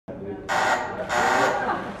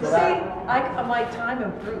My time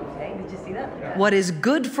improved, hey? Did you see that? Yeah. What is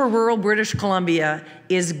good for rural British Columbia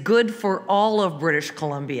is good for all of British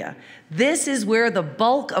Columbia. This is where the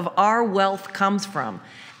bulk of our wealth comes from.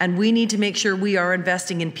 And we need to make sure we are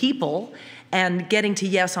investing in people and getting to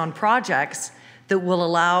yes on projects that will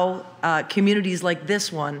allow communities like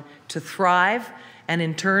this one to thrive, and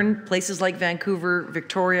in turn, places like Vancouver,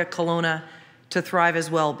 Victoria, Kelowna to thrive as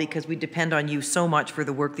well, because we depend on you so much for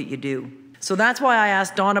the work that you do. So that's why I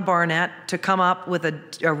asked Donna Barnett to come up with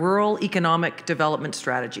a rural economic development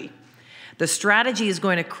strategy. The strategy is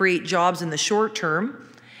going to create jobs in the short term,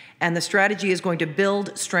 and the strategy is going to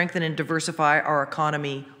build, strengthen, and diversify our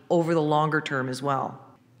economy over the longer term as well.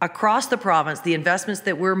 Across the province, the investments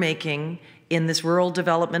that we're making in this rural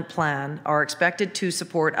development plan are expected to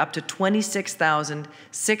support up to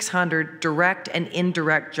 26,600 direct and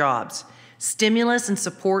indirect jobs. Stimulus and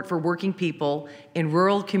support for working people in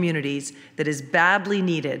rural communities that is badly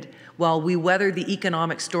needed while we weather the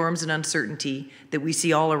economic storms and uncertainty that we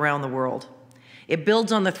see all around the world. It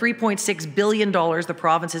builds on the $3.6 billion the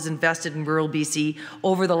province has invested in rural BC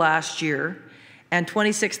over the last year, and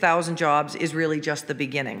 26,000 jobs is really just the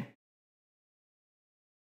beginning.